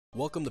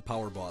Welcome to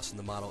PowerBoss in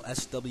the model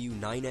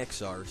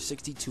SW9XR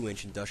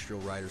 62-inch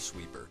industrial rider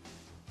sweeper.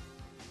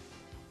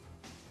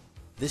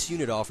 This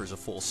unit offers a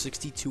full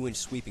 62-inch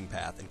sweeping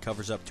path and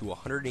covers up to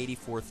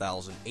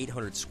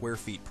 184,800 square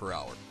feet per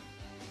hour.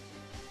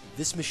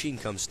 This machine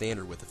comes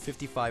standard with a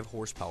 55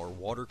 horsepower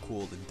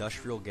water-cooled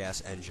industrial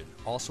gas engine,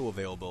 also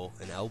available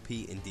in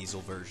LP and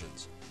diesel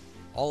versions.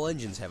 All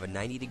engines have a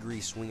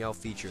 90-degree swing-out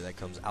feature that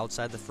comes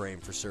outside the frame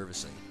for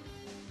servicing.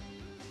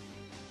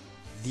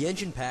 The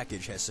engine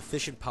package has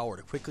sufficient power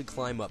to quickly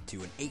climb up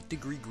to an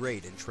 8-degree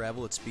grade and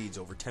travel at speeds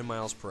over 10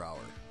 miles per hour.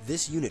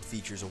 This unit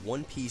features a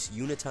one-piece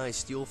unitized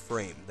steel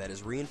frame that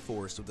is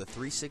reinforced with a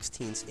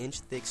 3/16-inch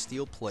thick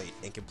steel plate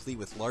and complete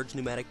with large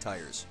pneumatic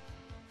tires.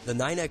 The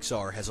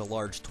 9XR has a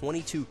large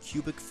 22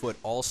 cubic foot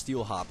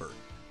all-steel hopper.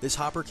 This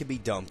hopper can be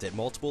dumped at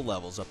multiple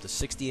levels up to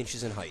 60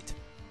 inches in height.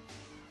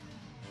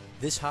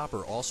 This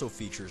hopper also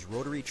features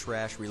rotary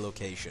trash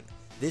relocation.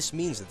 This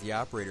means that the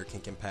operator can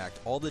compact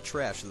all the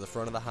trash to the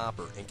front of the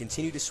hopper and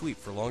continue to sweep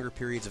for longer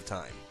periods of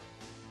time.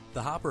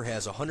 The hopper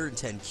has a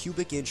 110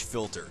 cubic inch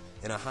filter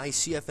and a high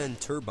CFN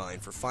turbine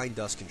for fine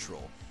dust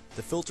control.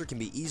 The filter can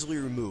be easily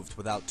removed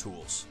without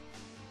tools.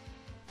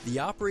 The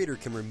operator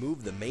can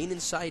remove the main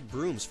and side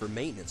brooms for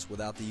maintenance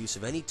without the use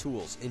of any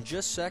tools in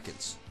just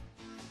seconds.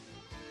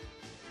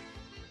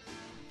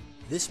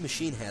 This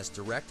machine has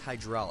direct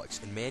hydraulics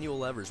and manual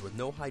levers with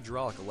no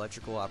hydraulic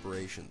electrical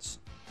operations.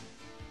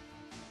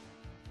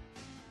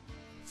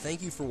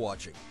 Thank you for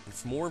watching, and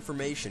for more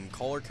information,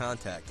 call or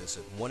contact us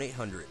at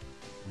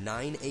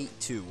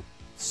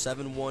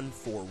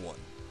 1-800-982-7141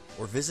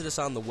 or visit us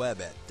on the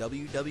web at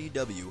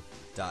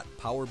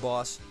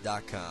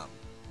www.powerboss.com.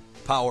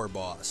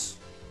 PowerBoss,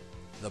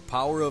 the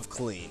power of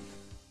clean.